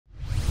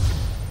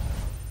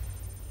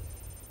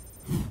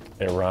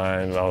It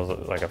rhymed. I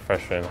was like a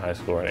freshman in high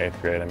school or in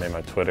 8th grade. I made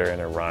my Twitter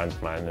and it rhymed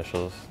with my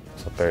initials.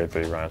 So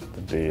 33 rhymes with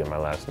the D in my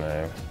last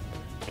name.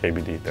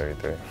 KBD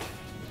 33.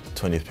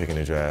 20th pick in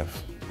the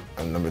draft.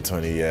 Number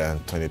 20, yeah,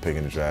 20th pick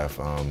in the draft.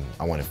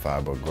 I wanted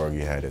 5, but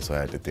Gorgie had it, so I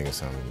had to think of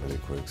something really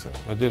quick. So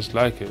I just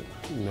like it,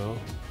 you know,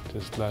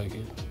 just like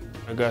it.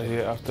 I got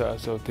here after I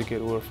saw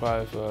ticket over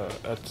 5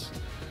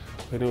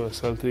 when it was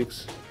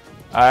Celtics.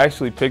 I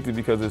actually picked it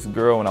because this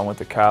girl, when I went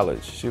to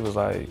college, she was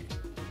like,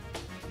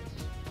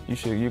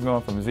 you're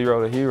going from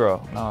 0 to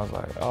hero. And I was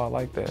like, oh, I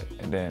like that.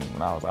 And then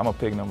when I was like, I'm gonna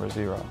pick number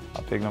 0.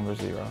 I picked number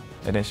 0.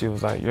 And then she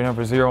was like, you're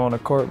number 0 on the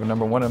court, but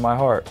number 1 in my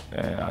heart.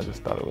 And I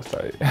just thought it was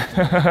tight.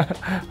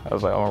 I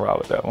was like, I'm gonna ride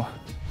with that one.